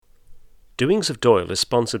Doings of Doyle is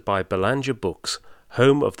sponsored by Belanger Books,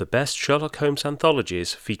 home of the best Sherlock Holmes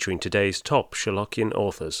anthologies featuring today's top Sherlockian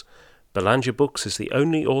authors. Belanger Books is the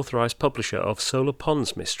only authorised publisher of Solar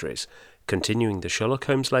Ponds mysteries, continuing the Sherlock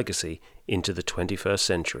Holmes legacy into the 21st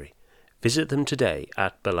century. Visit them today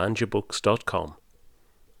at belangerbooks.com.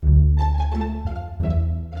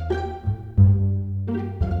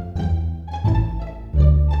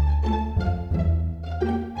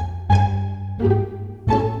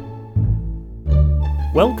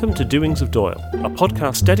 Welcome to Doings of Doyle, a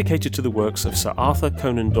podcast dedicated to the works of Sir Arthur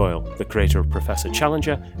Conan Doyle, the creator of Professor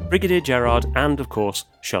Challenger, Brigadier Gerard, and, of course,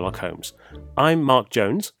 Sherlock Holmes. I'm Mark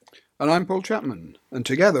Jones. And I'm Paul Chapman, and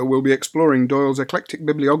together we'll be exploring Doyle's eclectic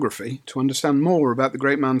bibliography to understand more about the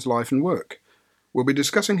great man's life and work. We'll be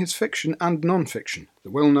discussing his fiction and non-fiction,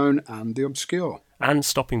 the well-known and the obscure. And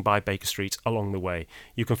stopping by Baker Street along the way.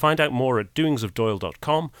 You can find out more at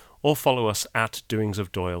doingsofdoyle.com or follow us at Doings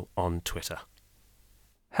of Doyle on Twitter.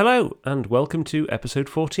 Hello, and welcome to episode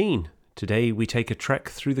 14. Today we take a trek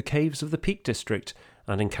through the caves of the Peak District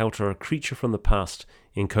and encounter a creature from the past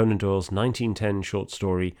in Conan Doyle's 1910 short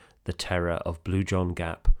story, The Terror of Blue John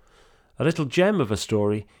Gap. A little gem of a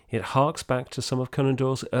story, it harks back to some of Conan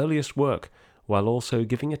Doyle's earliest work, while also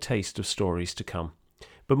giving a taste of stories to come.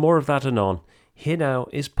 But more of that anon. Here now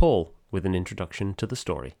is Paul with an introduction to the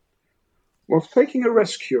story. Whilst taking a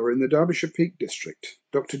rest cure in the Derbyshire Peak District,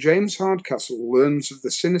 Dr. James Hardcastle learns of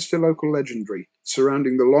the sinister local legendary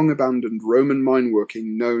surrounding the long-abandoned Roman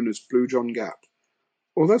mine-working known as Blue John Gap.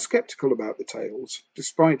 Although sceptical about the tales,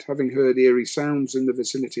 despite having heard eerie sounds in the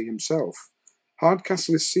vicinity himself,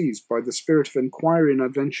 Hardcastle is seized by the spirit of inquiry and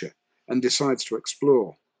adventure and decides to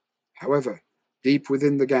explore. However, deep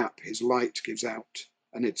within the gap his light gives out,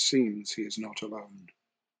 and it seems he is not alone.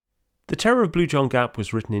 The Terror of Blue John Gap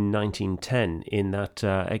was written in 1910, in that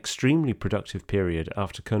extremely productive period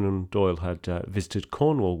after Conan Doyle had visited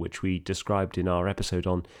Cornwall, which we described in our episode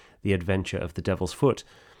on The Adventure of the Devil's Foot.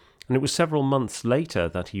 And it was several months later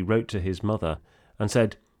that he wrote to his mother and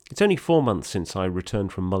said, "It's only 4 months since I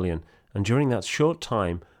returned from Mullion, and during that short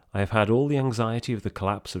time I have had all the anxiety of the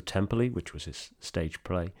collapse of Temperley," which was his stage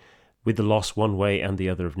play, "with the loss one way and the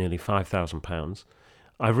other of nearly £5,000.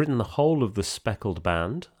 I've written the whole of The Speckled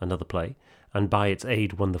Band, another play, and by its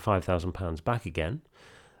aid won the £5,000 back again.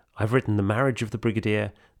 I've written The Marriage of the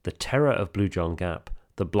Brigadier, The Terror of Blue John Gap,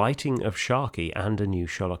 The Blighting of Sharkey, and a new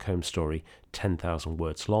Sherlock Holmes story, 10,000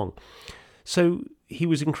 words long." So he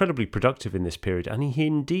was incredibly productive in this period, and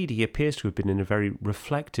he appears to have been in a very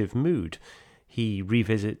reflective mood. He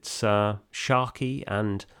revisits Sharkey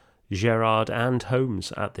and Gerard and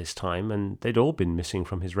Holmes at this time, and they'd all been missing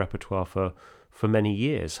from his repertoire for many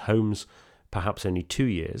years. Holmes, perhaps only 2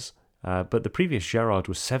 years, but the previous Gerard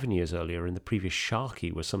was 7 years earlier, and the previous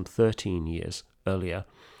Sharkey was some 13 years earlier.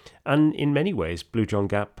 And in many ways, Blue John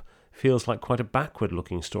Gap feels like quite a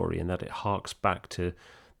backward-looking story in that it harks back to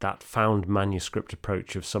that found manuscript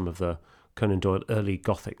approach of some of the Conan Doyle early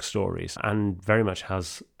Gothic stories, and very much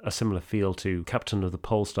has a similar feel to Captain of the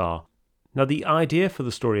Pole Star. Now, the idea for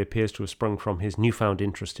the story appears to have sprung from his newfound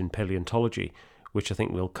interest in paleontology, which I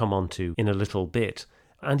think we'll come on to in a little bit.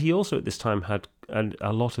 And he also at this time had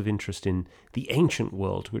a lot of interest in the ancient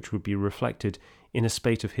world, which would be reflected in a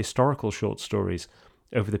spate of historical short stories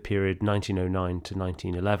over the period 1909 to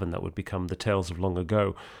 1911 that would become the Tales of Long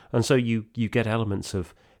Ago. And so you get elements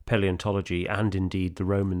of paleontology and indeed the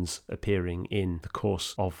Romans appearing in the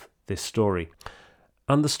course of this story.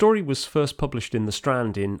 And the story was first published in The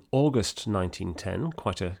Strand in August 1910,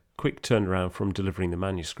 quite a quick turnaround from delivering the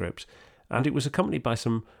manuscript. And it was accompanied by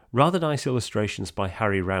some rather nice illustrations by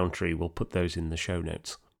Harry Rowntree. We'll put those in the show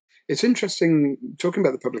notes. It's interesting, talking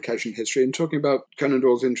about the publication history and talking about Conan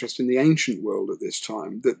Doyle's interest in the ancient world at this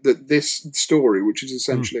time, that this story, which is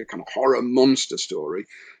essentially a kind of horror monster story,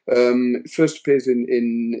 first appears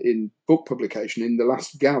in book publication in The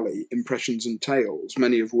Last Galley, Impressions and Tales,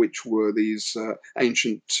 many of which were these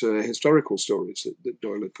ancient historical stories that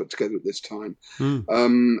Doyle had put together at this time.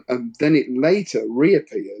 And then it later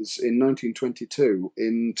reappears in 1922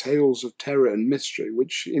 in Tales of Terror and Mystery,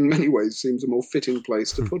 which in many ways seems a more fitting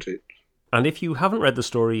place to put it. And if you haven't read the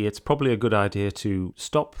story, it's probably a good idea to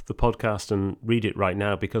stop the podcast and read it right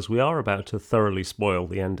now, because we are about to thoroughly spoil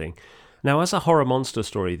the ending. Now, as a horror monster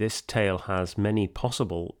story, this tale has many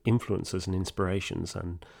possible influences and inspirations,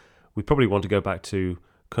 and we probably want to go back to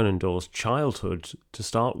Conan Doyle's childhood to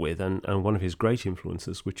start with, and one of his great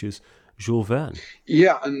influences, which is Jules Verne.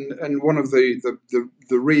 Yeah, and one of the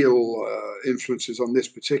real influences on this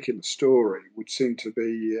particular story would seem to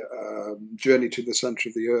be Journey to the Centre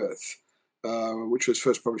of the Earth, which was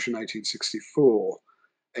first published in 1864.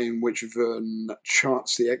 in which Verne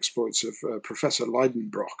charts the exploits of Professor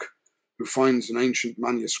Leidenbrock, who finds an ancient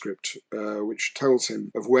manuscript which tells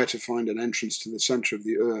him of where to find an entrance to the center of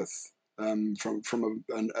the earth from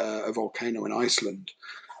a volcano in Iceland.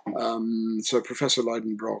 So Professor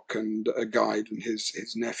Leidenbrock and a guide and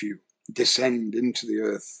his nephew descend into the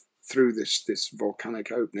earth through this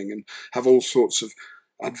volcanic opening and have all sorts of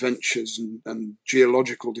adventures and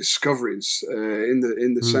geological discoveries in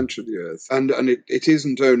the center of the earth. And it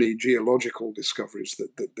isn't only geological discoveries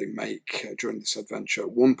that they make during this adventure.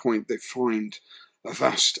 At one point they find a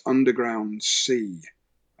vast underground sea,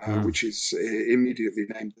 which is immediately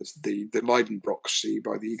named as the Leidenbrock Sea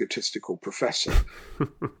by the egotistical professor.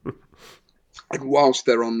 And whilst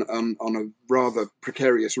they're on a rather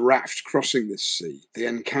precarious raft crossing this sea, they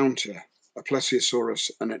encounter a plesiosaurus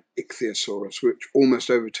and an ichthyosaurus, which almost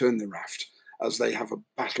overturn the raft as they have a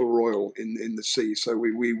battle royal in the sea. So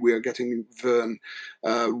we are getting Verne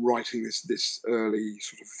writing this early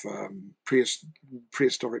sort of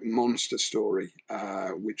prehistoric monster story,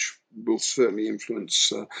 which will certainly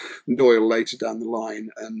influence Doyle later down the line.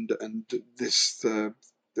 And this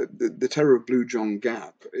the Terror of Blue John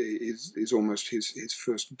Gap is almost his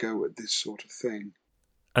first go at this sort of thing.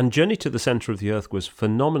 And Journey to the Centre of the Earth was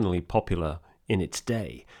phenomenally popular in its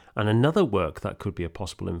day. And another work that could be a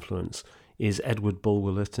possible influence is Edward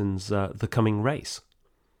Bulwer Lytton's The Coming Race.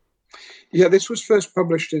 Yeah, this was first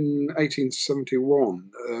published in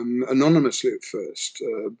 1871, anonymously at first.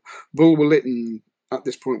 Bulwer Lytton, at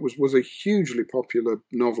this point, was a hugely popular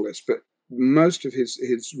novelist, but most of his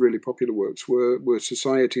really popular works were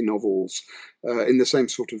society novels in the same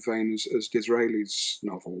sort of vein as Disraeli's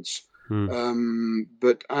novels.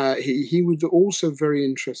 But he was also very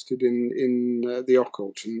interested in the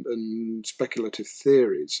occult and speculative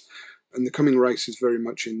theories. And The Coming Race is very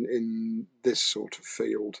much in this sort of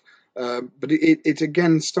field. But it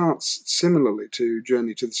again starts similarly to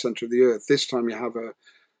Journey to the Centre of the Earth. This time you have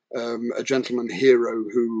a gentleman hero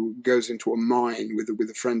who goes into a mine with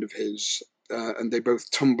a friend of his, and they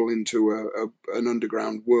both tumble into an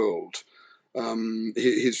underground world.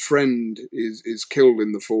 His friend is killed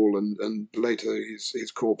in the fall, and later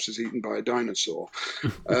his corpse is eaten by a dinosaur.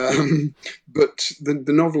 But the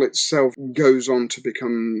novel itself goes on to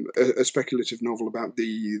become a speculative novel about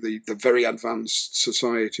the very advanced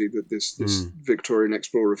society that this Victorian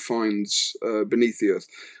explorer finds beneath the earth.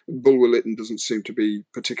 Bulwer Lytton doesn't seem to be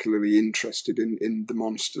particularly interested in the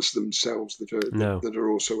monsters themselves that are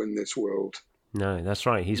also in this world. No, that's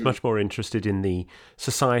right. He's much more interested in the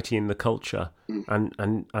society and the culture.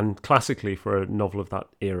 And classically, for a novel of that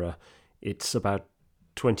era, it's about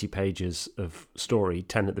 20 pages of story,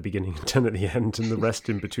 10 at the beginning and 10 at the end, and the rest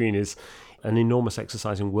in between is an enormous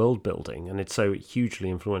exercise in world building. And it's so hugely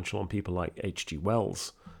influential on people like H.G.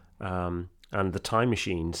 Wells. And The Time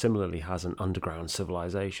Machine similarly has an underground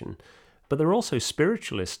civilization. But there are also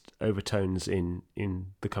spiritualist overtones in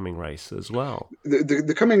The Coming Race as well.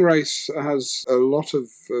 The Coming Race has a lot of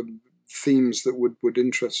themes that would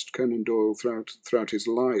interest Conan Doyle throughout his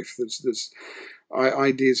life. There's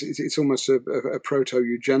ideas. It's almost a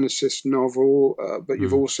proto-eugenicist novel, but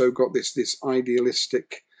you've also got this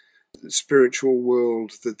idealistic spiritual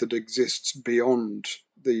world that exists beyond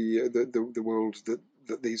the world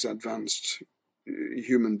that these advanced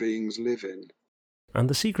human beings live in. And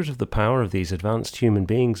the secret of the power of these advanced human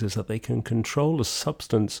beings is that they can control a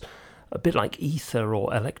substance a bit like ether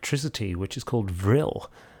or electricity, which is called vril.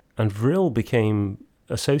 And vril became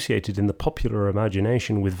associated in the popular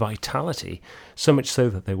imagination with vitality, so much so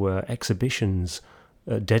that there were exhibitions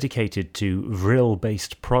dedicated to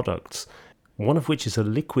vril-based products, one of which is a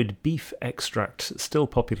liquid beef extract still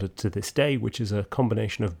popular to this day, which is a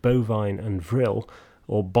combination of bovine and vril,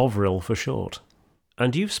 or bovril for short.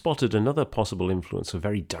 And you've spotted another possible influence, a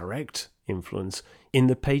very direct influence, in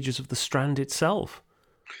the pages of The Strand itself.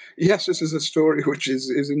 Yes, this is a story which is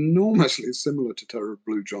enormously similar to Terror of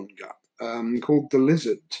Blue John Gap, called The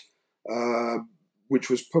Lizard, which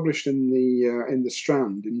was published in the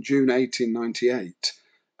Strand in June 1898,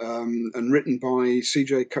 and written by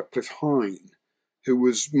C.J. Cutcliffe Hine, who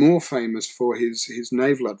was more famous for his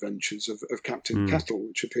naval adventures of Captain Kettle,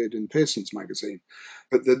 which appeared in Pearson's magazine.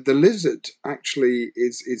 But the Lizard actually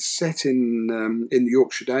is set in the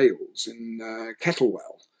Yorkshire Dales, in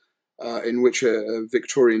Kettlewell, in which a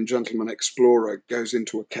Victorian gentleman explorer goes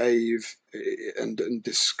into a cave and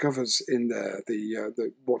discovers in there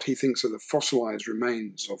the what he thinks are the fossilized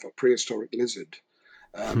remains of a prehistoric lizard.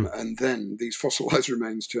 And then these fossilized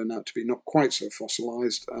remains turn out to be not quite so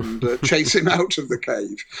fossilized and chase him out of the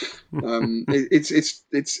cave.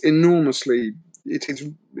 It's enormously it is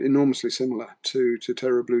enormously similar to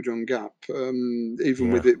Terror Blue John Gap,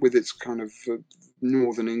 even Yeah. with its kind of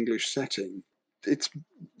Northern English setting. It's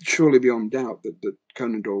surely beyond doubt that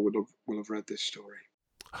Conan Doyle will have read this story.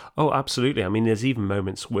 Oh, absolutely. I mean, there's even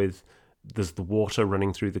moments there's the water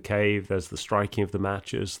running through the cave, there's the striking of the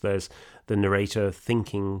matches, there's the narrator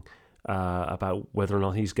thinking about whether or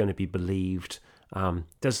not he's going to be believed.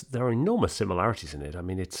 There are enormous similarities in it. I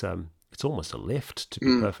mean, it's almost a lift, to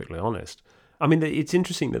be perfectly honest. I mean, it's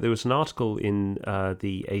interesting that there was an article in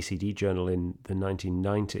the ACD Journal in the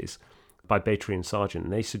 1990s by Batry and Sargent,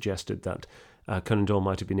 and they suggested that Conan Doyle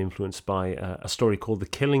might have been influenced by a story called The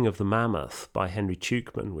Killing of the Mammoth by Henry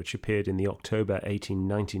Tewkman, which appeared in the October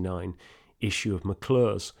 1899 issue of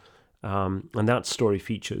McClure's. And that story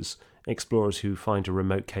features explorers who find a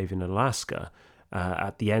remote cave in Alaska.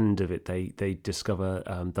 At the end of it, they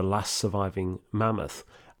discover the last surviving mammoth.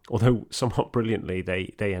 Although somewhat brilliantly,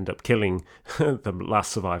 they end up killing the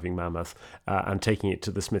last surviving mammoth and taking it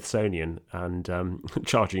to the Smithsonian and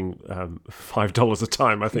charging $5 a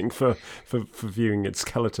time, I think, for viewing its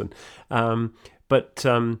skeleton. But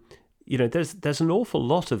there's an awful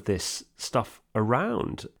lot of this stuff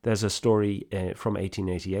around. There's a story from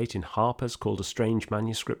 1888 in Harper's called A Strange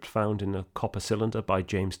Manuscript Found in a Copper Cylinder by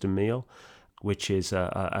James DeMille, which is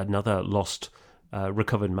another lost,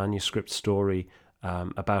 recovered manuscript story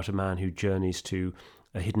about a man who journeys to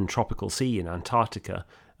a hidden tropical sea in Antarctica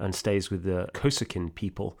and stays with the Kosakin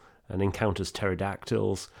people and encounters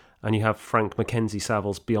pterodactyls. And you have Frank Mackenzie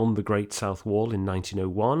Savile's Beyond the Great South Wall in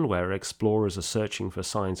 1901, where explorers are searching for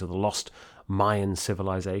signs of the lost Mayan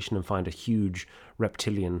civilization and find a huge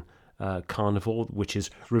reptilian carnivore, which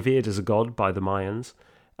is revered as a god by the Mayans.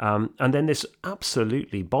 And then this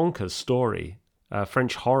absolutely bonkers story.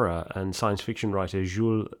 French horror and science fiction writer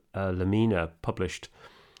Jules Lemine published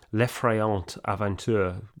L'Effrayante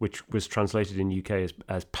Aventure, which was translated in UK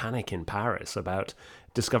as Panic in Paris, about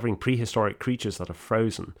discovering prehistoric creatures that are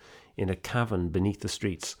frozen in a cavern beneath the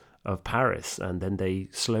streets of Paris, and then they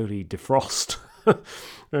slowly defrost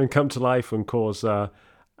and come to life and cause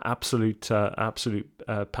absolute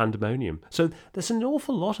pandemonium. So there's an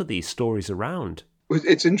awful lot of these stories around.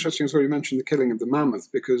 It's interesting as well you mentioned The Killing of the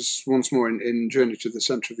Mammoth, because once more in Journey to the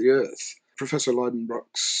Centre of the Earth, Professor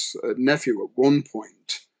Lidenbrock's nephew at one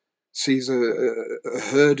point sees a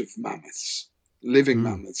herd of mammoths, living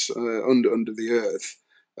mammoths, under the earth,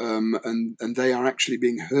 and they are actually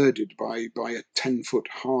being herded by a 10-foot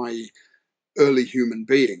high early human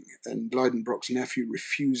being. And Lidenbrock's nephew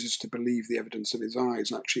refuses to believe the evidence of his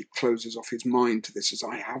eyes and actually closes off his mind to this as,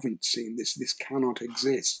 I haven't seen this, this cannot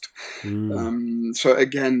exist. So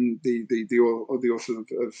again, the author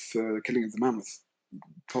of Killing of the Mammoth,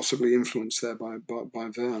 possibly influenced there by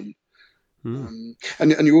Verne.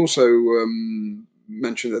 And you also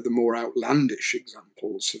mentioned that the more outlandish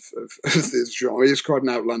examples of this genre, it's quite an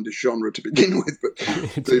outlandish genre to begin with, but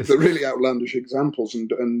the really outlandish examples, and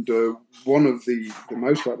one of the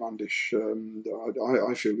most outlandish,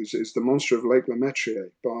 I feel, is The Monster of Lake Le Metrier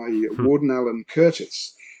by Warden Allen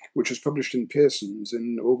Curtis, which was published in Pearson's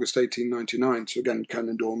in August 1899. So again,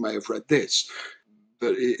 Conan Doyle may have read this,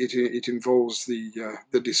 but it involves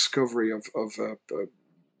the discovery of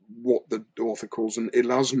what the author calls an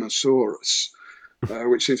elasmosaurus,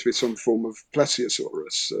 which seems to be some form of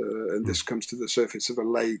plesiosaurus, and this comes to the surface of a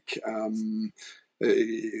lake.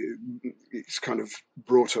 It's kind of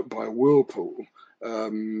brought up by a whirlpool.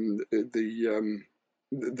 The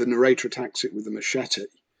narrator attacks it with a machete,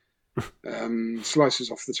 slices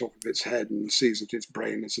off the top of its head and sees that its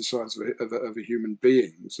brain is the size of a human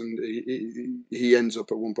being's, and he ends up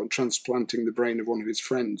at one point transplanting the brain of one of his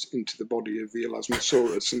friends into the body of the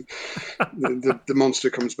Elasmosaurus, and the monster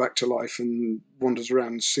comes back to life and wanders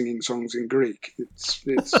around singing songs in Greek. It's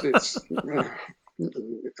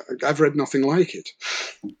I've read nothing like it.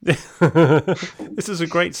 This is a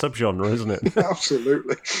great subgenre, isn't it?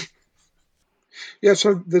 Absolutely. Yeah,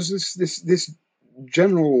 so there's this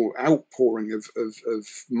general outpouring of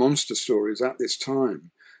monster stories at this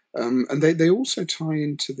time, and they also tie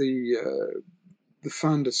into the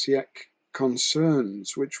fin de siècle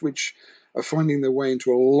concerns, which are finding their way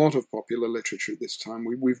into a lot of popular literature at this time.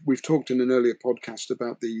 We've talked in an earlier podcast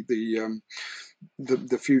about the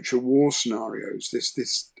future war scenarios,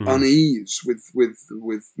 this unease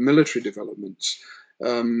with military developments.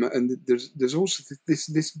 And there's also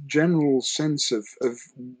this general sense of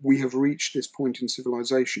we have reached this point in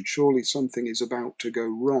civilization. Surely something is about to go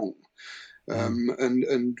wrong,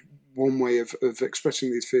 and one way of expressing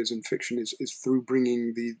these fears in fiction is through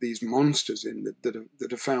bringing these monsters in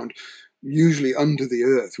that are found usually under the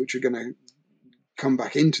earth, which are going to come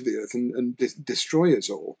back into the earth and destroy us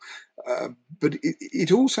all. But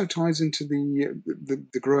it also ties into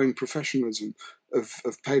the growing professionalism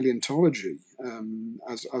of paleontology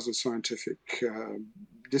as a scientific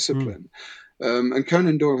discipline. And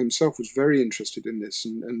Conan Doyle himself was very interested in this,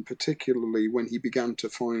 and particularly when he began to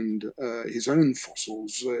find his own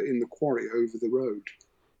fossils in the quarry over the road.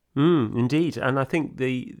 Indeed, and I think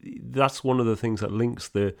that's one of the things that links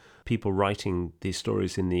the people writing these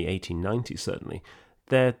stories in the 1890s, certainly.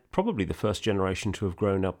 They're probably the first generation to have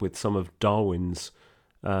grown up with some of Darwin's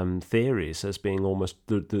theories as being almost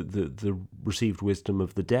the received wisdom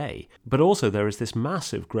of the day. But also there is this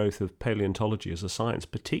massive growth of paleontology as a science,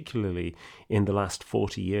 particularly in the last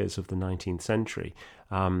 40 years of the 19th century.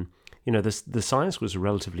 The science was a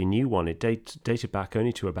relatively new one. It dated back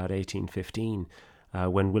only to about 1815,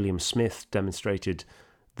 when William Smith demonstrated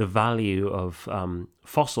the value of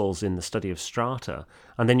fossils in the study of strata.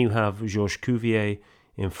 And then you have Georges Cuvier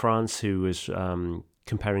in France, who was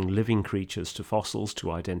comparing living creatures to fossils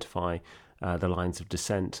to identify the lines of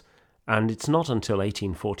descent. And it's not until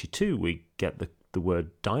 1842 we get the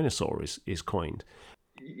word dinosaur is coined.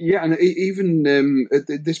 Yeah, and even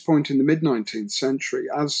at this point in the mid-19th century,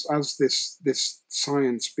 as this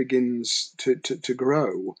science begins to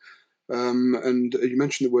grow, and you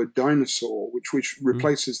mentioned the word dinosaur, which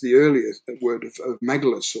replaces the earlier word of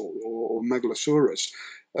megalosaur or megalosaurus,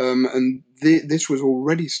 and this was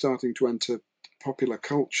already starting to enter popular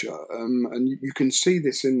culture, and you can see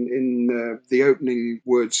this in the opening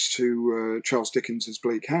words to Charles Dickens's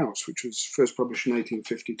Bleak House, which was first published in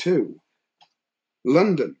 1852.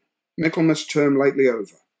 London, Michaelmas term lately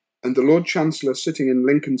over, and the Lord Chancellor sitting in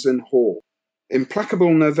Lincoln's Inn Hall.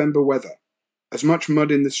 Implacable November weather, as much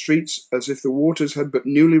mud in the streets as if the waters had but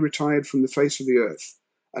newly retired from the face of the earth,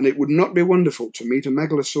 and it would not be wonderful to meet a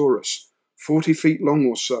megalosaurus, 40 feet long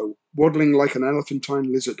or so, waddling like an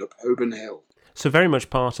elephantine lizard up Holborn Hill. So very much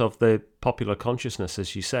part of the popular consciousness,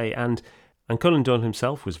 as you say, and Conan Doyle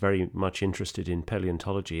himself was very much interested in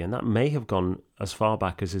paleontology, and that may have gone as far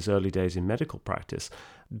back as his early days in medical practice.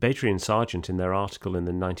 Batry and Sargent, in their article in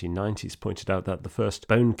the 1990s, pointed out that the first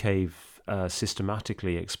bone cave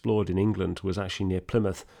systematically explored in England was actually near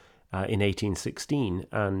Plymouth in 1816,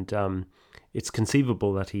 and it's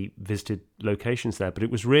conceivable that he visited locations there, but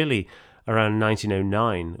it was really around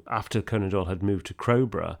 1909, after Conan Doyle had moved to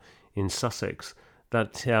Crowborough in Sussex,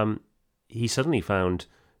 that he suddenly found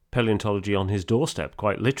paleontology on his doorstep,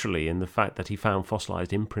 quite literally, in the fact that he found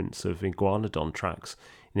fossilized imprints of iguanodon tracks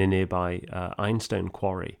in a nearby ironstone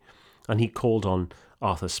quarry. And he called on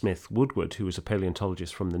Arthur Smith Woodward, who was a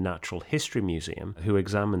paleontologist from the Natural History Museum, who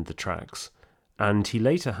examined the tracks. And he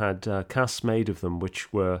later had casts made of them,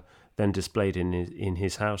 which were then displayed in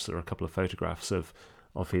his house. There are a couple of photographs of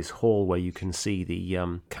his hall where you can see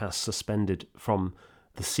the casts suspended from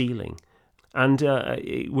the ceiling. And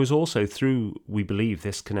it was also through, we believe,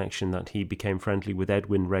 this connection that he became friendly with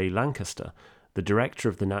Edwin Ray Lancaster, the director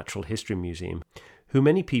of the Natural History Museum, who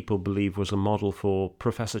many people believe was a model for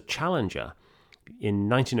Professor Challenger. In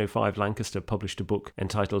 1905, Lancaster published a book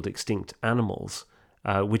entitled Extinct Animals,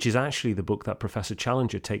 which is actually the book that Professor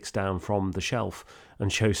Challenger takes down from the shelf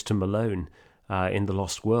and shows to Malone in The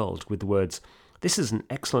Lost World with the words, "This is an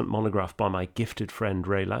excellent monograph by my gifted friend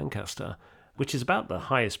Ray Lancaster," which is about the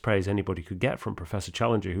highest praise anybody could get from Professor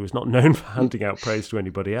Challenger, who was not known for handing out praise to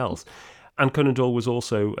anybody else. And Conan Doyle was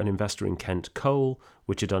also an investor in Kent Coal,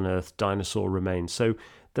 which had unearthed dinosaur remains. So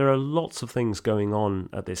there are lots of things going on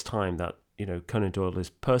at this time that Conan Doyle is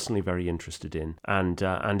personally very interested in and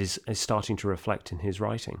is starting to reflect in his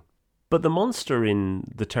writing. But the monster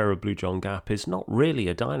in The Terror of Blue John Gap is not really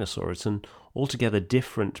a dinosaur. It's an altogether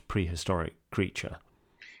different prehistoric creature.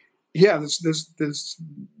 Yeah, there's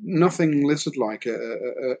nothing lizard-like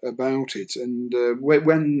about it. And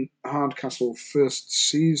when Hardcastle first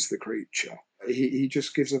sees the creature, he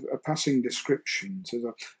just gives a passing description. Says,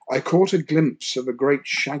 "I caught a glimpse of a great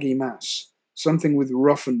shaggy mass, something with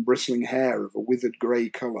rough and bristling hair of a withered grey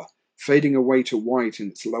colour, fading away to white in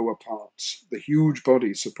its lower parts, the huge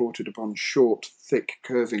body supported upon short, thick,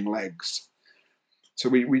 curving legs." So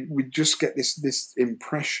we just get this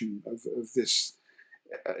impression of this.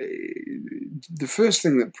 The first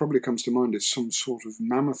thing that probably comes to mind is some sort of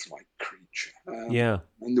mammoth-like creature.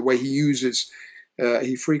 And the way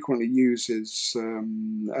he frequently uses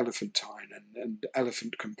elephantine and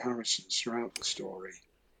elephant comparisons throughout the story.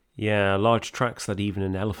 Yeah, large tracks that even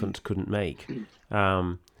an elephant couldn't make.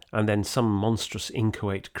 And then some monstrous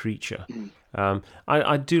inchoate creature.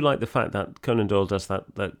 I do like the fact that Conan Doyle does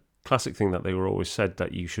that classic thing that they were always said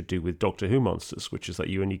that you should do with Doctor Who monsters, which is that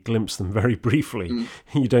you only glimpse them very briefly.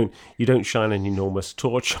 You don't shine an enormous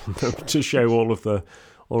torch on them to show all of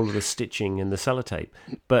the stitching and the sellotape.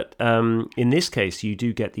 But in this case, you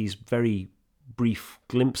do get these very brief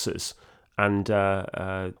glimpses. And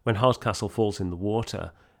when Hardcastle falls in the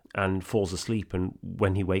water and falls asleep, and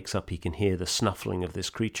when he wakes up, he can hear the snuffling of this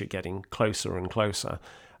creature getting closer and closer.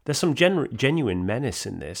 There's some genuine menace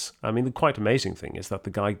in this. I mean, the quite amazing thing is that the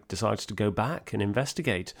guy decides to go back and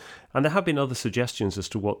investigate. And there have been other suggestions as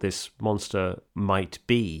to what this monster might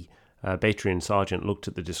be. Batry Sargent looked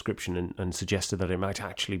at the description and suggested that it might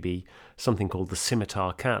actually be something called the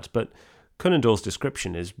scimitar cat. But Conan Doyle's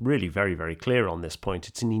description is really very, very clear on this point.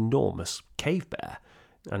 It's an enormous cave bear.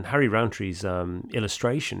 And Harry Rountree's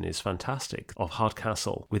illustration is fantastic of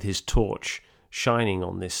Hardcastle with his torch shining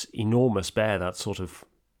on this enormous bear that's sort of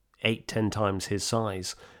 8-10 times his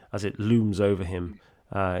size as it looms over him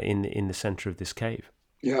in the centre of this cave.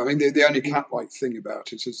 Yeah, I mean, the only cat-like thing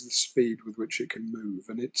about it is the speed with which it can move,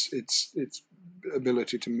 and its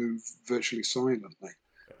ability to move virtually silently.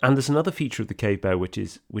 And there's another feature of the cave bear which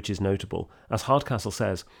is notable. As Hardcastle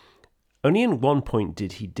says, only in one point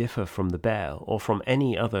did he differ from the bear or from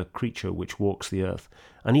any other creature which walks the earth,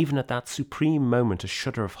 and even at that supreme moment a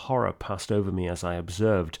shudder of horror passed over me as I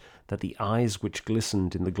observed that the eyes which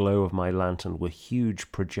glistened in the glow of my lantern were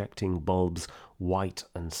huge projecting bulbs, white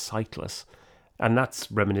and sightless. And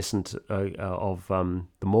that's reminiscent of the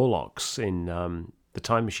Morlocks in The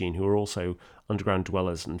Time Machine, who are also underground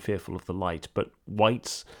dwellers and fearful of the light. But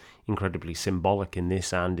white's incredibly symbolic in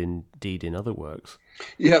this and indeed in other works.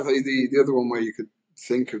 Yeah, the other one where you could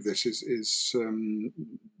think of this is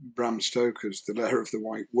Bram Stoker's The Lair of the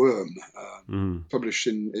White Worm, published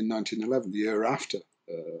in 1911, the year after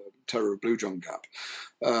Terror of Blue John Gap,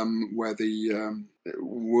 where the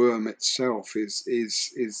worm itself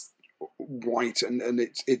is white, and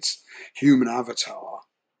its human avatar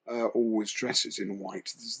always dresses in white.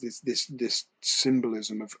 There's this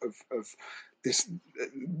symbolism of this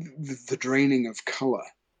the draining of colour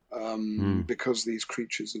because these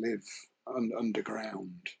creatures live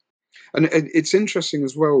underground. And it's interesting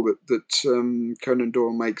as well that Conan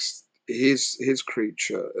Doyle makes his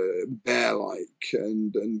creature bear-like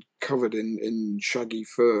and covered in shaggy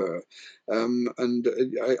fur, and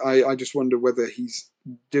I just wonder whether he's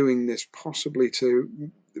doing this possibly to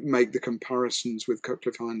make the comparisons with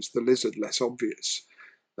Cutcliffe Hines' The Lizard less obvious,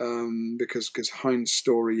 because Hines'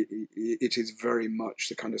 story, it is very much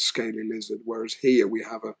the kind of scaly lizard, whereas here we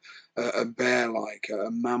have a bear-like, a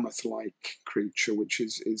mammoth-like creature, which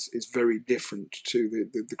is very different to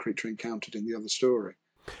the creature encountered in the other story.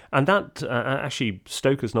 And that actually,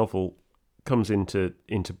 Stoker's novel comes into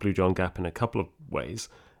Blue John Gap in a couple of ways.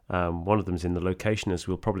 One of them is in the location, as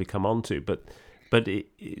we'll probably come on to, but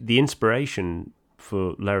the inspiration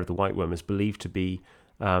for Lair of the White Worm is believed to be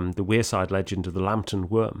the Wearside legend of the Lambton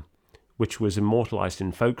Worm, which was immortalised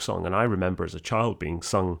in folk song, and I remember as a child being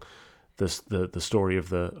sung the story of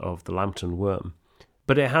the Lambton Worm.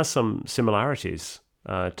 But it has some similarities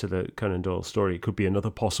to the Conan Doyle story. It could be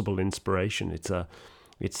another possible inspiration. It's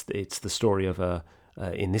the story of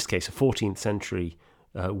in this case, a 14th century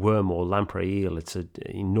worm or lamprey eel. It's an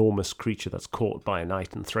enormous creature that's caught by a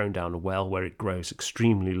knight and thrown down a well where it grows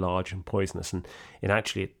extremely large and poisonous. And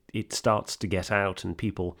actually, it starts to get out, and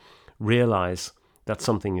people realise that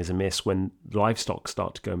something is amiss when livestock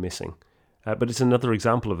start to go missing. But it's another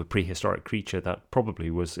example of a prehistoric creature that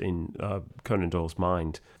probably was in Conan Doyle's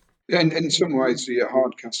mind. And in some ways,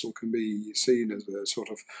 Hardcastle can be seen as a sort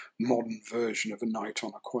of modern version of a knight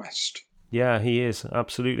on a quest. Yeah, he is,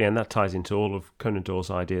 absolutely, and that ties into all of Conan Doyle's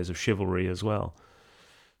ideas of chivalry as well.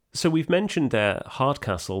 So we've mentioned there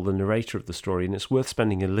Hardcastle, the narrator of the story, and it's worth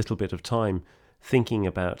spending a little bit of time thinking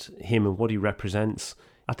about him and what he represents.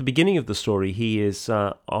 At the beginning of the story, he is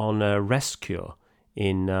on a rest cure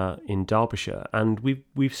in Derbyshire, and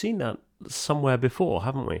we've seen that somewhere before,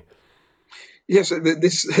 haven't we? Yes,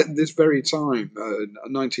 this very time,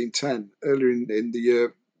 1910, earlier in the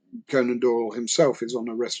year, Conan Doyle himself is on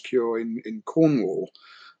a rest cure in Cornwall,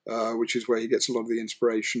 which is where he gets a lot of the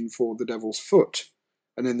inspiration for The Devil's Foot.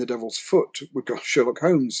 And in The Devil's Foot, we've got Sherlock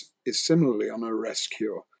Holmes is similarly on a rest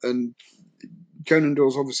cure. And Conan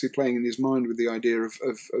Doyle's obviously playing in his mind with the idea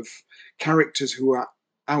of characters who are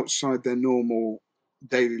outside their normal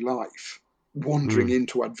daily life, wandering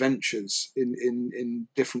into adventures in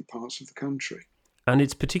different parts of the country. And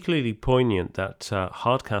it's particularly poignant that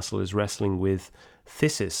Hardcastle is wrestling with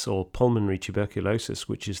phthisis, or pulmonary tuberculosis,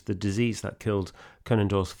 which is the disease that killed Conan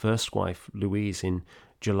Doyle's first wife, Louise, in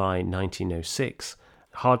July 1906.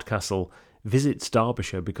 Hardcastle visits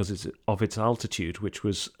Derbyshire because of its altitude, which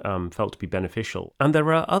was felt to be beneficial. And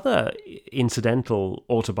there are other incidental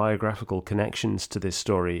autobiographical connections to this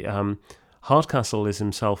story. Hardcastle is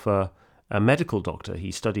himself a medical doctor.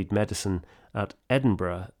 He studied medicine at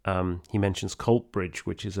Edinburgh. He mentions Coltbridge,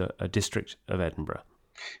 which is a district of Edinburgh.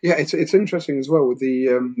 Yeah, it's interesting as well with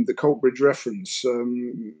the Coltbridge reference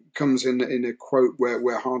comes in a quote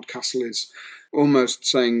where Hardcastle is almost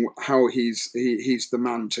saying how he's the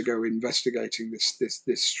man to go investigating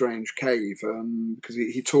this strange cave, because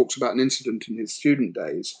he talks about an incident in his student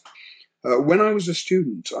days. When I was a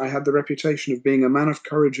student, I had the reputation of being a man of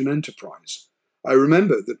courage and enterprise. I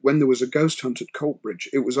remember that when there was a ghost hunt at Coltbridge,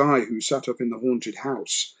 it was I who sat up in the haunted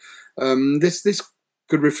house. This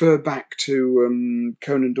could refer back to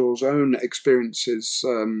Conan Doyle's own experiences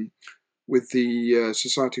with the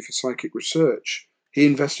Society for Psychic Research. He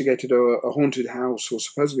investigated a haunted house, or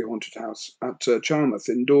supposedly haunted house, at Charmouth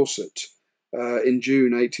in Dorset in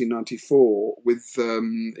June 1894 with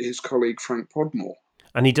his colleague Frank Podmore.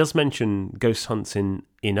 And he does mention ghost hunts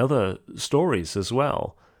in other stories as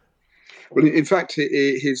well. Well, in fact,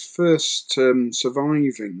 his first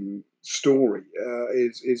surviving story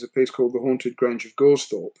is a piece called The Haunted Grange of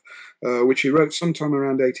Goresthorpe, which he wrote sometime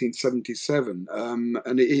around 1877,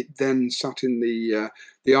 and it then sat in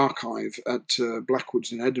the archive at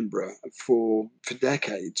Blackwoods in Edinburgh for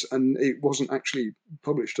decades, and it wasn't actually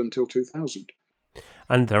published until 2000.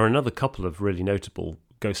 And there are another couple of really notable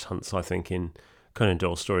ghost hunts, I think, in Conan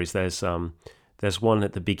Doyle stories. There's one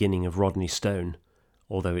at the beginning of Rodney Stone,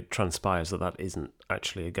 although it transpires that isn't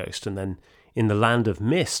actually a ghost. And then in The Land of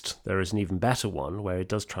Mist, there is an even better one where it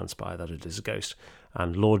does transpire that it is a ghost.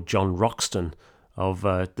 And Lord John Roxton of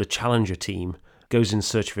the Challenger team goes in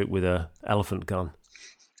search of it with an elephant gun.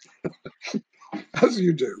 As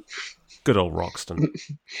you do. Good old Roxton.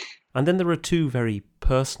 And then there are two very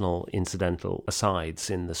personal incidental asides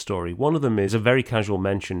in the story. One of them is a very casual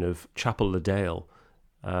mention of Chapel le Dale.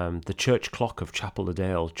 The church clock of Chapel le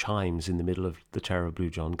Dale chimes in the middle of the Terror Blue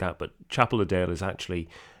John Gap, but Chapel le Dale is actually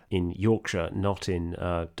in Yorkshire, not in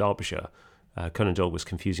Derbyshire. Conan Doyle was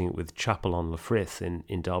confusing it with Chapel on Frith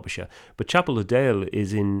in Derbyshire. But Chapel le Dale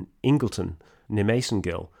is in Ingleton, near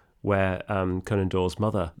Masongill, where Conan Doyle's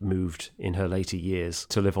mother moved in her later years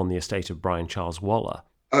to live on the estate of Brian Charles Waller.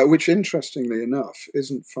 Which, interestingly enough,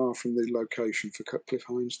 isn't far from the location for Cutcliffe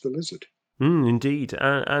Hines the Lizard. Indeed.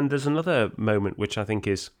 And there's another moment which I think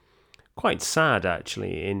is quite sad,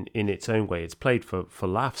 actually, in its own way. It's played for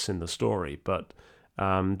laughs in the story, but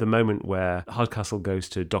the moment where Hardcastle goes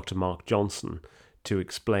to Dr. Mark Johnson to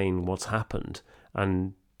explain what's happened,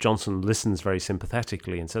 and Johnson listens very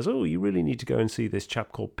sympathetically and says, "Oh, you really need to go and see this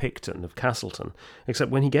chap called Picton of Castleton." Except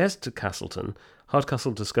when he gets to Castleton,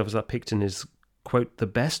 Hardcastle discovers that Picton is, quote, the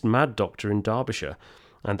best mad doctor in Derbyshire,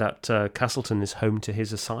 and that Castleton is home to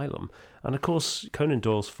his asylum. And of course, Conan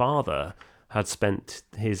Doyle's father had spent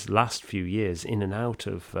his last few years in and out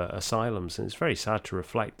of asylums, and it's very sad to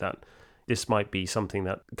reflect that this might be something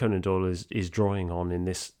that Conan Doyle is drawing on in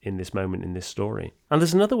this moment in this story. And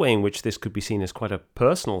there's another way in which this could be seen as quite a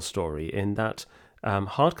personal story, in that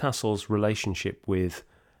Hardcastle's relationship with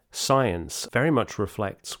science very much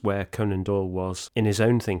reflects where Conan Doyle was in his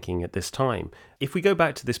own thinking at this time. If we go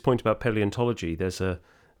back to this point about paleontology, there's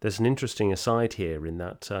an interesting aside here in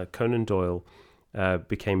that Conan Doyle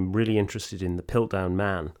became really interested in the Piltdown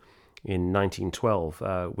Man in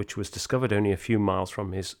 1912, which was discovered only a few miles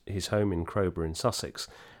from his home in Crowborough in Sussex.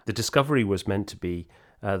 The discovery was meant to be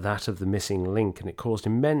that of the missing link, and it caused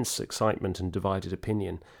immense excitement and divided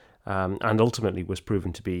opinion, and ultimately was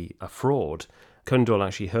proven to be a fraud. Conan Doyle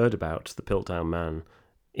actually heard about the Piltdown Man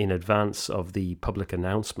in advance of the public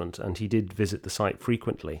announcement, and he did visit the site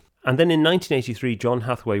frequently. And then in 1983, John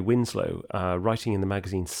Hathaway Winslow, writing in the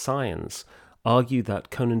magazine Science, argued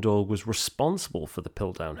that Conan Doyle was responsible for the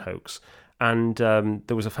Piltdown hoax. And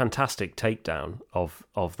there was a fantastic takedown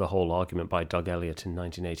of the whole argument by Doug Elliott in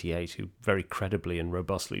 1988, who very credibly and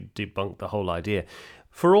robustly debunked the whole idea.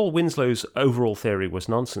 For all Winslow's overall theory was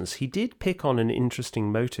nonsense, he did pick on an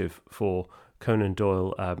interesting motive for Conan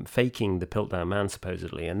Doyle faking the Piltdown Man,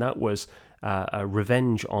 supposedly, and that was a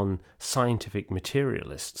revenge on scientific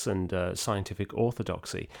materialists and scientific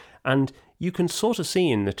orthodoxy. And you can sort of see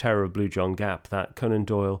in The Terror of Blue John Gap that Conan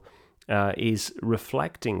Doyle is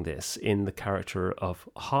reflecting this in the character of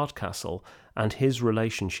Hardcastle and his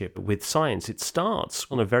relationship with science. It starts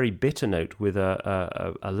on a very bitter note with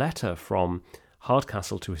a letter from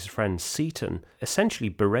Hardcastle to his friend Seaton, essentially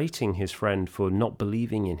berating his friend for not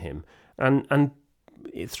believing in him. And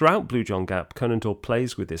throughout Blue John Gap, Conan Doyle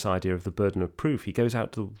plays with this idea of the burden of proof. He goes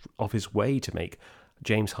out of his way to make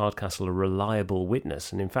James Hardcastle a reliable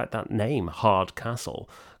witness. And in fact, that name, Hardcastle,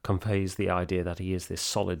 conveys the idea that he is this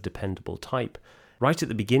solid, dependable type. Right at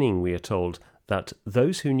the beginning, we are told that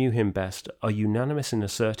those who knew him best are unanimous in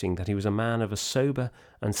asserting that he was a man of a sober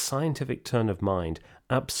and scientific turn of mind,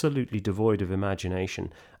 absolutely devoid of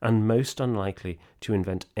imagination, and most unlikely to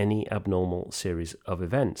invent any abnormal series of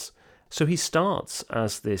events. So he starts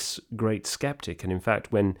as this great skeptic, and in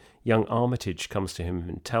fact, when young Armitage comes to him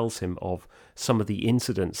and tells him of some of the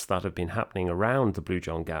incidents that have been happening around the Blue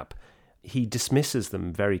John Gap, he dismisses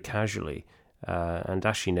them very casually. And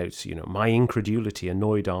as she notes, my incredulity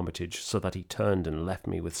annoyed Armitage so that he turned and left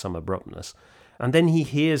me with some abruptness. And then he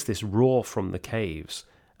hears this roar from the caves,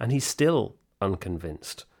 and he's still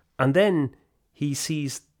unconvinced. And then he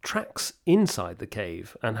sees tracks inside the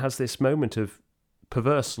cave and has this moment of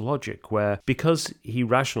perverse logic where, because he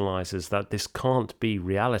rationalizes that this can't be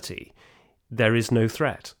reality, there is no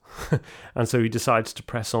threat. And so he decides to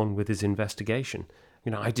press on with his investigation.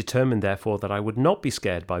 I determined, therefore, that I would not be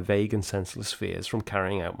scared by vague and senseless fears from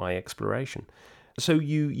carrying out my exploration. So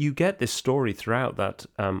you get this story throughout that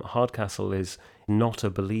Hardcastle is not a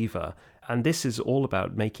believer, and this is all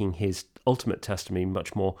about making his ultimate testimony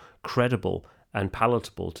much more credible and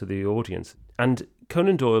palatable to the audience. And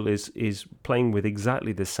Conan Doyle is playing with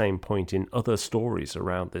exactly the same point in other stories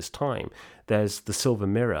around this time. There's The Silver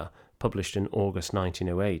Mirror, published in August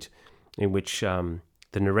 1908, in which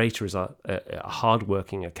the narrator is a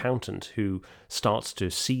hard-working accountant who starts to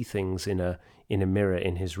see things in a mirror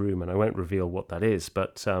in his room, and I won't reveal what that is,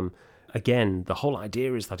 but again, the whole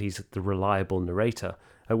idea is that he's the reliable narrator.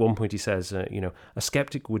 At one point he says, a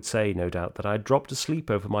skeptic would say, no doubt, that I had dropped asleep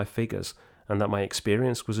over my figures and that my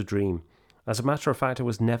experience was a dream. As a matter of fact, I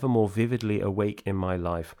was never more vividly awake in my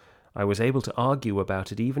life. I was able to argue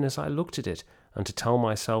about it even as I looked at it, and to tell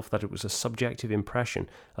myself that it was a subjective impression,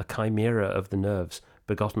 a chimera of the nerves,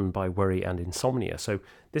 begotten by worry and insomnia. So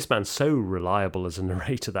this man's so reliable as a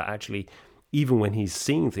narrator that actually, even when he's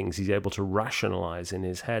seeing things, he's able to rationalize in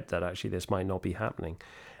his head that actually this might not be happening.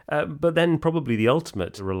 But then probably the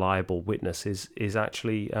ultimate reliable witness is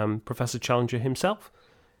actually Professor Challenger himself.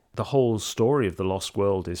 The whole story of the Lost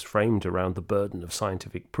World is framed around the burden of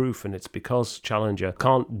scientific proof, and it's because Challenger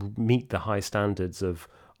can't meet the high standards of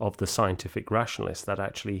the scientific rationalist that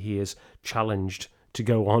actually he is challenged to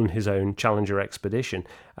go on his own Challenger expedition.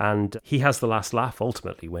 And he has the last laugh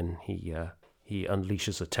ultimately when he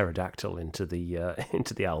unleashes a pterodactyl into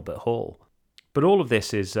the Albert Hall. But all of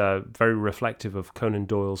this is very reflective of Conan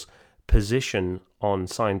Doyle's position on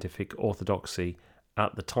scientific orthodoxy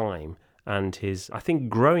at the time, and his, I think,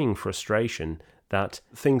 growing frustration that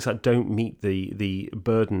things that don't meet the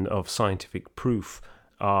burden of scientific proof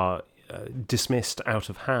are dismissed out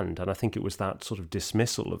of hand. And I think it was that sort of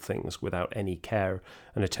dismissal of things without any care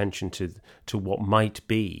and attention to what might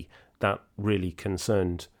be that really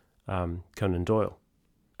concerned Conan Doyle.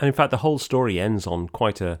 And in fact, the whole story ends on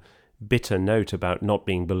quite a bitter note about not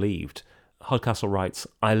being believed. Hardcastle writes,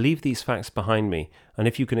 I leave these facts behind me, and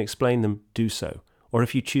if you can explain them, do so. Or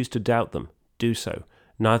if you choose to doubt them, do so.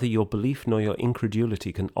 Neither your belief nor your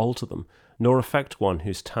incredulity can alter them, nor affect one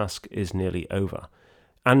whose task is nearly over.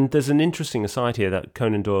 And there's an interesting aside here that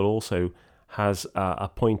Conan Doyle also has a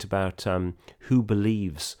point about who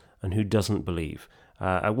believes and who doesn't believe.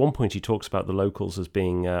 At one point he talks about the locals as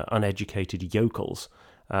being uneducated yokels,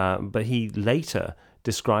 but he later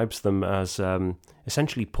describes them as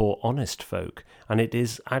essentially poor honest folk. And it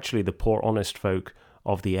is actually the poor honest folk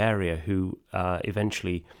of the area who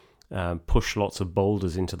eventually push lots of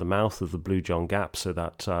boulders into the mouth of the Blue John Gap so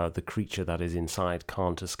that the creature that is inside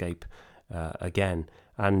can't escape again.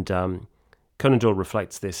 And Conan Doyle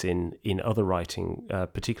reflects this in other writing,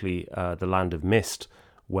 particularly The Land of Mist,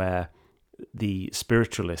 where the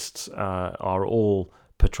spiritualists are all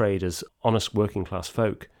portrayed as honest working class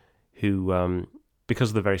folk who, because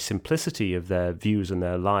of the very simplicity of their views and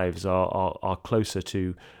their lives, are closer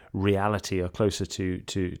to reality, are closer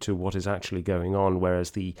to what is actually going on,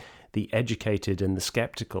 whereas the educated and the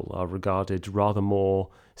skeptical are regarded rather more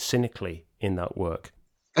cynically in that work.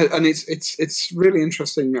 And it's really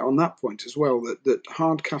interesting on that point as well that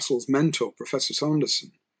Hardcastle's mentor, Professor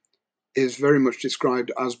Saunderson, is very much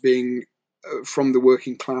described as being from the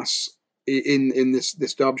working class in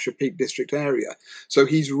this Derbyshire Peak District area. So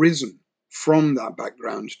he's risen from that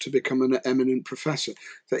background to become an eminent professor.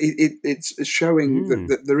 So it's showing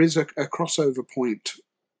that there is a crossover point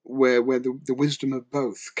where the wisdom of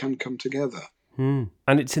both can come together. And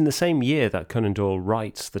it's in the same year that Conan Doyle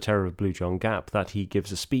writes The Terror of Blue John Gap that he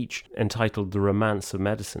gives a speech entitled The Romance of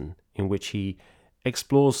Medicine, in which he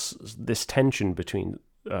explores this tension between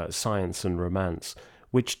science and romance,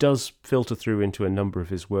 which does filter through into a number of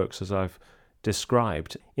his works, as I've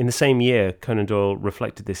described. In the same year, Conan Doyle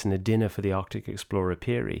reflected this in A Dinner for the Arctic Explorer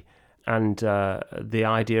Peary, and the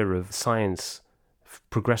idea of science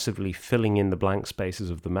progressively filling in the blank spaces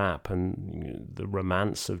of the map and the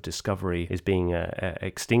romance of discovery is being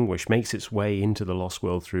extinguished makes its way into the Lost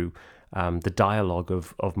World through the dialogue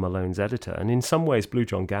of Malone's editor. And in some ways, Blue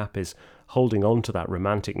John Gap is holding on to that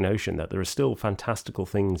romantic notion that there are still fantastical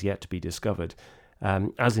things yet to be discovered,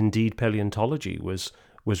 as indeed paleontology was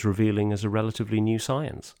revealing as a relatively new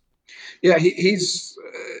science. Yeah, he's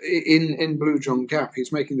in Blue John Gap.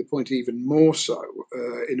 He's making the point even more so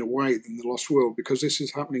in a way than the Lost World, because this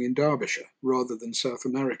is happening in Derbyshire rather than South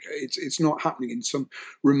America. It's not happening in some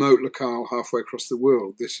remote locale halfway across the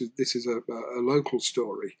world. This is a local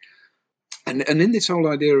story. And in this whole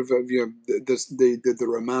idea of the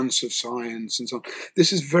romance of science and so on,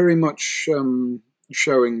 this is very much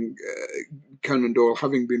showing Conan Doyle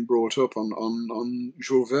having been brought up on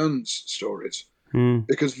Jules Verne's stories.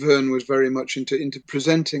 Because Verne was very much into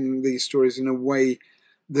presenting these stories in a way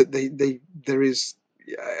that there is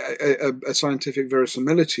a scientific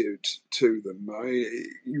verisimilitude to them.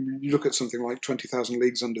 You look at something like 20,000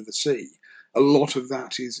 Leagues Under the Sea. A lot of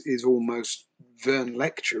that is almost Verne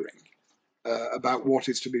lecturing about what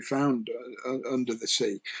is to be found under the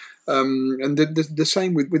sea. And the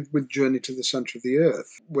same with Journey to the Centre of the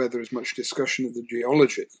Earth, where there is much discussion of the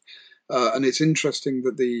geology. And it's interesting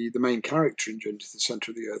that the main character in Journey to the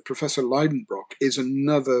Centre of the Earth, Professor Leidenbrock, is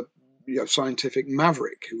another scientific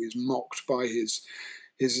maverick who is mocked by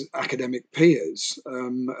his academic peers,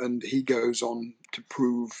 and he goes on to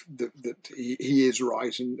prove that he is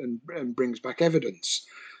right and brings back evidence.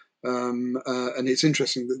 And it's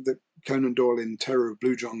interesting that Conan Doyle in Terror of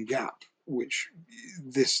Blue John Gap, which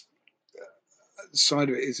this side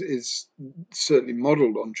of it is certainly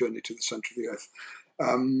modelled on Journey to the Centre of the Earth.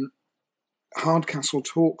 Hardcastle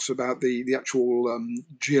talks about the actual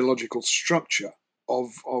geological structure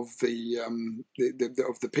of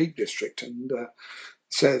the Peak District, and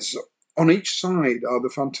says, on each side are the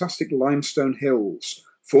fantastic limestone hills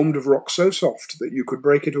formed of rock so soft that you could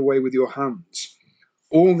break it away with your hands.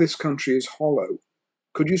 All this country is hollow.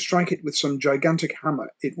 Could you strike it with some gigantic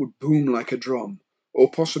hammer, it would boom like a drum,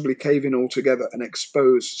 or possibly cave in altogether and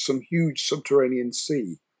expose some huge subterranean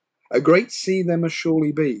sea. A great sea there must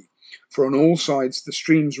surely be, for on all sides the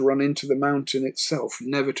streams run into the mountain itself,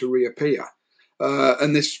 never to reappear.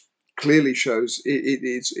 And this clearly shows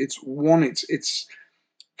it's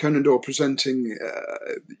Conan Doyle presenting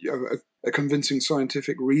a convincing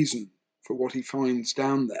scientific reason for what he finds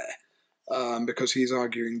down there, because he's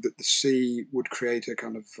arguing that the sea would create a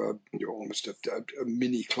kind of almost a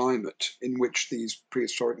mini climate in which these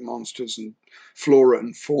prehistoric monsters and flora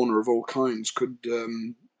and fauna of all kinds could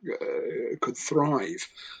thrive.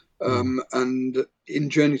 And in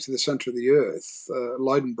Journey to the Centre of the Earth,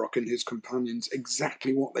 Leidenbrock and his companions,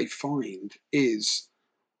 exactly what they find is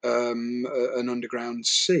an underground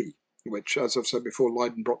sea, which, as I've said before,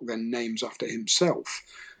 Leidenbrock then names after himself.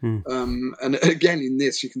 And again, in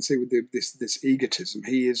this, you can see with this egotism,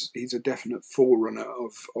 he's a definite forerunner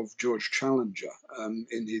of George Challenger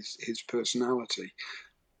in his personality.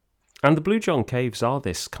 And the Blue John Caves are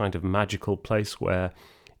this kind of magical place where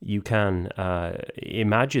you can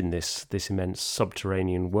imagine this immense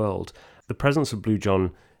subterranean world. The presence of Blue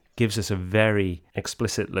John gives us a very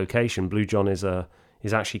explicit location. Blue John is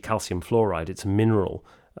actually calcium fluoride. It's a mineral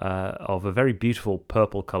of a very beautiful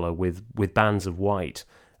purple colour with bands of white,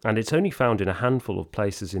 and it's only found in a handful of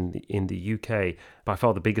places in the UK. By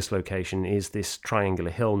far the biggest location is this triangular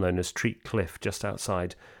hill known as Treat Cliff, just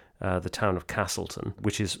outside the town of Castleton,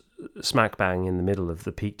 which is smack bang in the middle of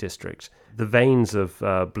the Peak District. The veins of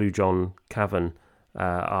Blue John Cavern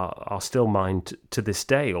are still mined to this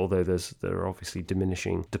day, although there are obviously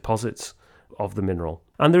diminishing deposits of the mineral.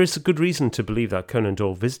 And there is a good reason to believe that Conan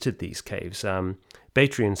Doyle visited these caves.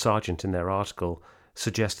 Batry and Sargent, in their article,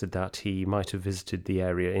 suggested that he might have visited the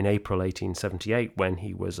area in April 1878 when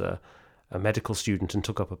he was a medical student and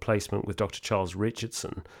took up a placement with Dr. Charles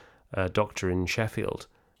Richardson, a doctor in Sheffield.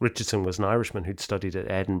 Richardson was an Irishman who'd studied at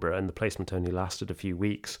Edinburgh, and the placement only lasted a few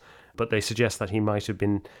weeks. But they suggest that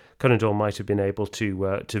Conan Doyle might have been able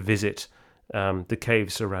to visit the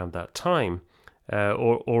caves around that time,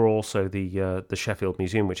 or also the Sheffield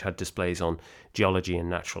Museum, which had displays on geology and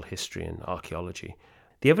natural history and archaeology.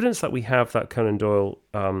 The evidence that we have that Conan Doyle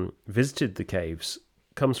visited the caves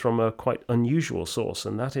comes from a quite unusual source,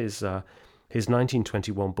 and that is his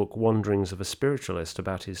 1921 book Wanderings of a Spiritualist,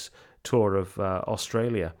 about his tour of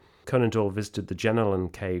Australia. Conan Doyle visited the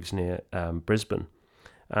Jenolan Caves near Brisbane,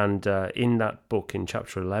 And in that book, in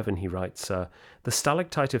chapter 11, he writes, the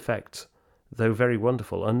stalactite effects, though very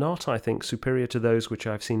wonderful, are not, I think, superior to those which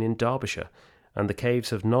I have seen in Derbyshire, and the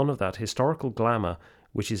caves have none of that historical glamour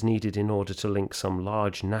which is needed in order to link some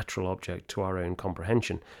large natural object to our own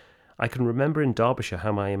comprehension. I can remember in Derbyshire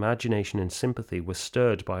how my imagination and sympathy were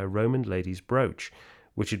stirred by a Roman lady's brooch,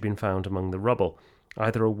 which had been found among the rubble.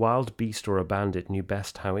 Either a wild beast or a bandit knew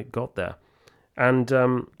best how it got there. And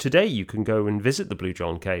today you can go and visit the Blue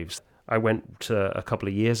John Caves. I went a couple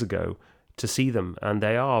of years ago to see them, and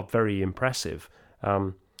they are very impressive.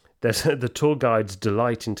 There's the tour guides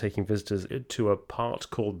delight in taking visitors to a part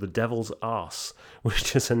called the Devil's Arse,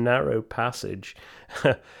 which is a narrow passage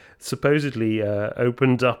supposedly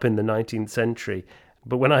opened up in the 19th century.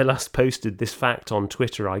 But when I last posted this fact on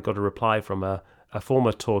Twitter, I got a reply from a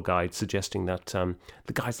former tour guide suggesting that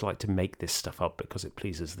the guides like to make this stuff up because it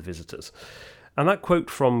pleases the visitors. And that quote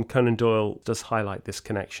from Conan Doyle does highlight this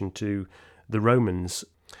connection to the Romans.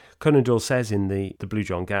 Conan Doyle says in the Blue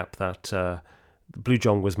John Gap that Blue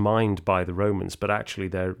John was mined by the Romans, but actually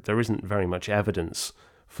there isn't very much evidence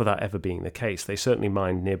for that ever being the case. They certainly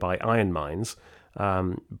mined nearby iron mines,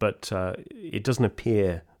 but it doesn't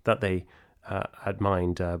appear that they had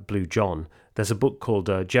mined Blue John. There's a book called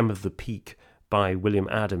Gem of the Peak by William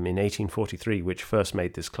Adam in 1843, which first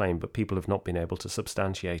made this claim, but people have not been able to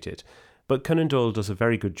substantiate it. But Conan Doyle does a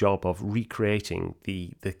very good job of recreating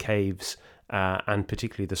the caves and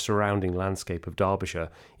particularly the surrounding landscape of Derbyshire.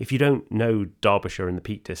 If you don't know Derbyshire and the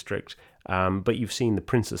Peak District, but you've seen The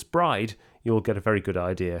Princess Bride, you'll get a very good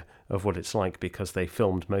idea of what it's like because they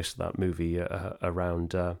filmed most of that movie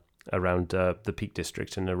around the Peak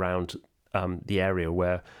District and around the area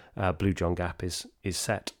where Blue John Gap is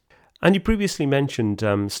set. And you previously mentioned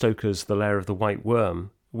Stoker's The Lair of the White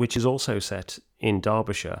Worm, which is also set in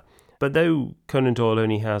Derbyshire. But though Conan Doyle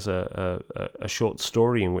only has a short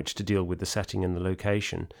story in which to deal with the setting and the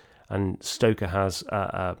location, and Stoker has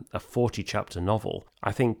a 40-chapter novel,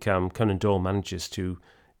 I think Conan Doyle manages to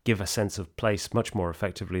give a sense of place much more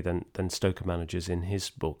effectively than Stoker manages in his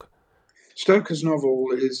book. Stoker's novel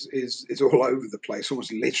is all over the place,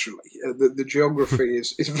 almost literally. The geography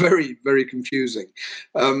is very, very confusing.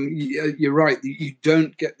 You're right. You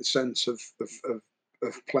don't get the sense of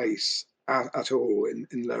place at all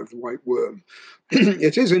in Lair of the White Worm.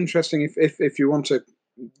 It is interesting if you want to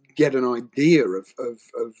get an idea of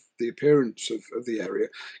the appearance of the area.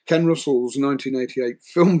 Ken Russell's 1988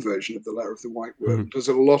 film version of The Lair of the White Worm does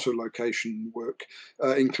a lot of location work,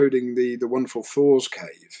 including the wonderful Thor's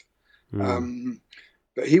Cave.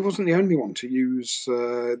 But he wasn't the only one to use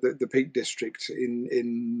the Peak District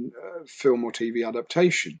in film or TV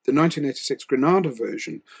adaptation. The 1986 Granada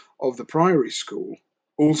version of The Priory School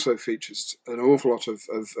also features an awful lot of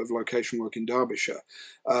location work in Derbyshire,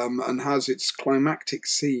 and has its climactic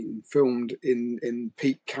scene filmed in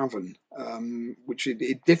Peak Cavern, which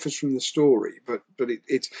it differs from the story, but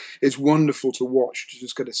it's wonderful to watch to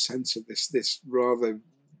just get a sense of this rather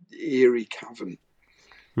eerie cavern.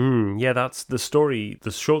 Yeah, that's the story.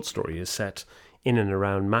 The short story is set in and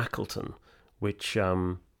around Mackleton, which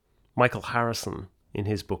Michael Harrison, in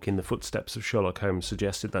his book In the Footsteps of Sherlock Holmes,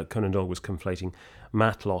 suggested that Conan Doyle was conflating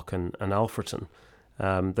Matlock and Alfreton,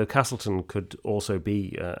 though Castleton could also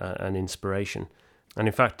be an inspiration. And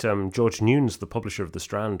in fact, George Newnes, the publisher of The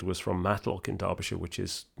Strand, was from Matlock in Derbyshire, which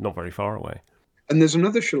is not very far away. And there's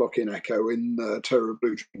another Sherlockian echo in Terror of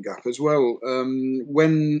Blue John Gap as well.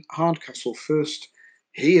 When Hardcastle first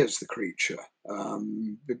hears the creature,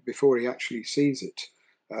 before he actually sees it,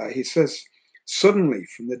 he says, "Suddenly,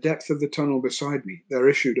 from the depth of the tunnel beside me, there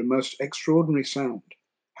issued a most extraordinary sound.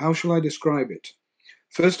 How shall I describe it?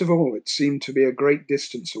 First of all, it seemed to be a great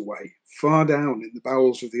distance away, far down in the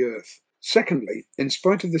bowels of the earth. Secondly, in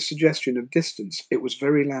spite of the suggestion of distance, it was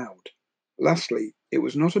very loud. Lastly, it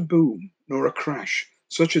was not a boom nor a crash,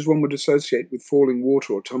 such as one would associate with falling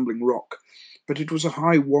water or tumbling rock, but it was a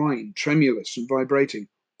high whine, tremulous and vibrating,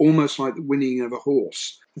 almost like the whinnying of a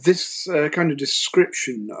horse." This kind of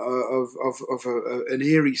description of an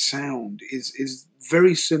eerie sound is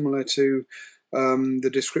very similar to the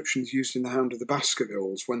descriptions used in The Hound of the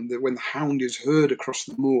Baskervilles, when the hound is heard across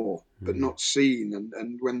the moor but not seen,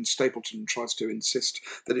 and when Stapleton tries to insist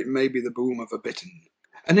that it may be the boom of a bittern.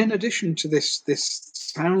 And in addition to this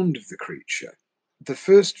sound of the creature, the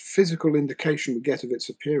first physical indication we get of its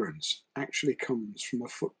appearance actually comes from a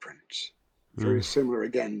footprint. Very similar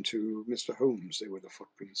again to Mr. Holmes. They were the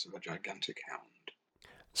footprints of a gigantic hound.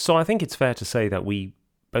 So I think it's fair to say that we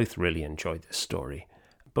both really enjoyed this story.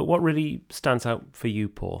 But what really stands out for you,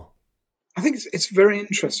 Paul? I think it's very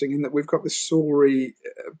interesting in that we've got this story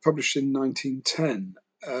published in 1910.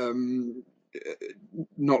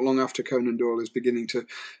 not long after Conan Doyle is beginning to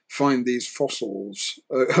find these fossils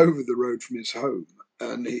over the road from his home,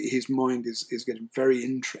 and his mind is getting very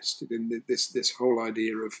interested in this whole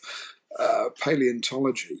idea of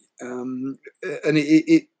paleontology, and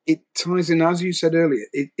it ties in, as you said earlier.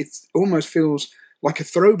 It almost feels like a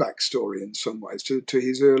throwback story in some ways to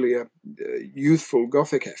his earlier youthful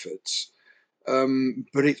Gothic efforts,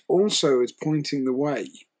 but it also is pointing the way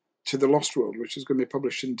to The Lost World, which is going to be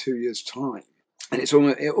published in 2 years' time. And it's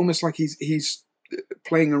almost like he's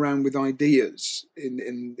playing around with ideas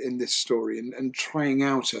in this story and trying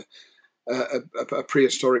out a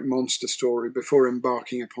prehistoric monster story before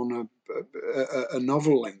embarking upon a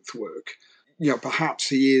novel-length work. Perhaps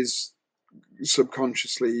he is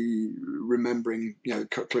subconsciously remembering,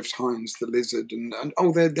 Cutcliffe Hines, the lizard, and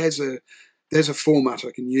there's a format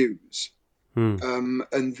I can use.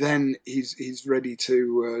 And then he's ready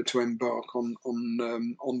to embark on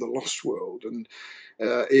the Lost World, and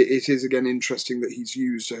it is again interesting that he's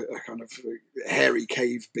used a kind of hairy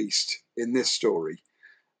cave beast in this story,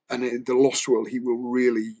 and in the Lost World he will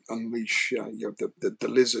really unleash the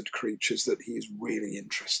lizard creatures that he is really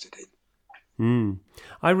interested in.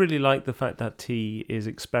 I really like the fact that he is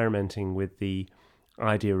experimenting with the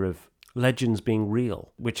idea of legends being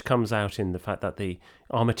real, which comes out in the fact that the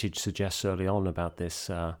Armitage suggests early on about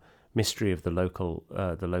this mystery of the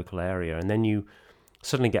local area, and then you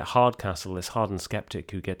suddenly get Hardcastle, this hardened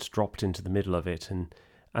skeptic who gets dropped into the middle of it,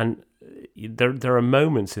 and there are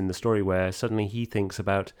moments in the story where suddenly he thinks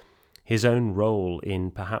about his own role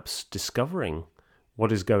in perhaps discovering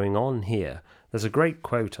what is going on here. There's a great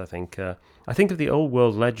quote, I think. I think of the old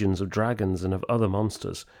world legends of dragons and of other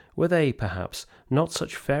monsters. Were they, perhaps, not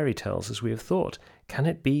such fairy tales as we have thought? Can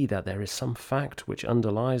it be that there is some fact which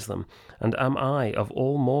underlies them? And am I, of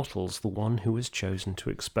all mortals, the one who has chosen to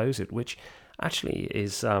expose it? Which actually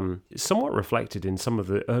is somewhat reflected in some of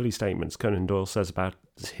the early statements Conan Doyle says about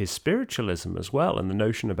his spiritualism as well, and the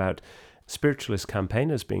notion about spiritualist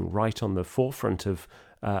campaigners being right on the forefront of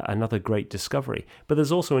another great discovery. But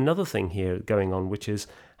there's also another thing here going on, which is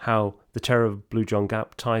how the Terror of Blue John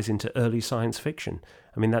Gap ties into early science fiction.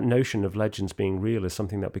 I mean, that notion of legends being real is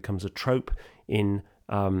something that becomes a trope in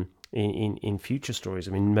future stories.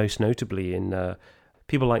 I mean, most notably in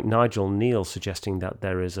people like Nigel Neal suggesting that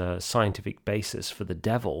there is a scientific basis for the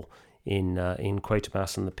devil in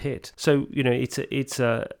Quatermass and the Pit. So it's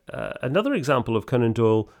another example of Conan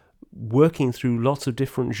Doyle working through lots of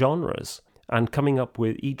different genres and coming up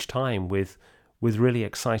with each time with really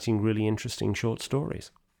exciting, really interesting short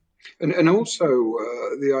stories. And also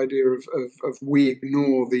the idea of we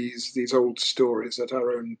ignore these old stories at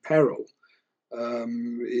our own peril.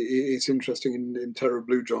 It's interesting in Terror of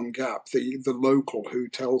Blue John Gap, the local who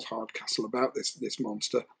tells Hardcastle about this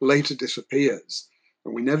monster later disappears,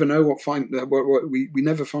 and we never know we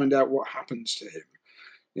never find out what happens to him.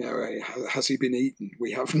 Has he been eaten?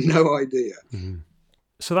 We have no idea. Mm-hmm.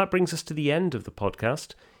 So that brings us to the end of the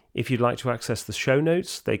podcast. If you'd like to access the show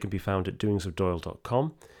notes, they can be found at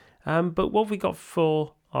doingsofdoyle.com. But what have we got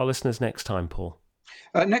for our listeners next time, Paul?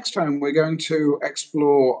 Next time, we're going to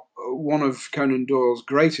explore one of Conan Doyle's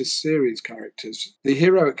greatest series characters, the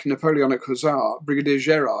heroic Napoleonic Hussar, Brigadier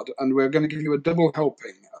Gerard, and we're going to give you a double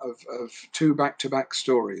helping of two back-to-back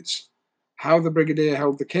stories: how the Brigadier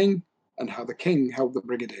held the King and how the King held the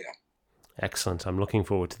Brigadier. Excellent. I'm looking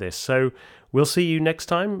forward to this. So we'll see you next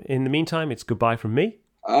time. In the meantime, it's goodbye from me.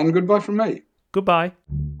 And goodbye from me. Goodbye.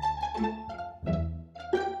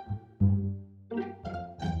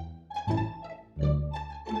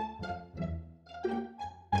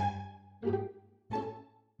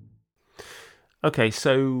 Okay,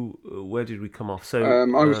 so where did we come off? So I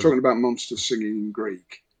was talking about monsters singing in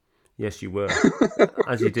Greek. Yes, you were,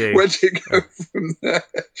 as you do. Where did you go from there?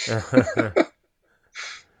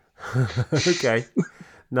 Okay.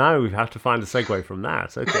 Now we have to find a segue from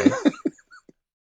that. Okay.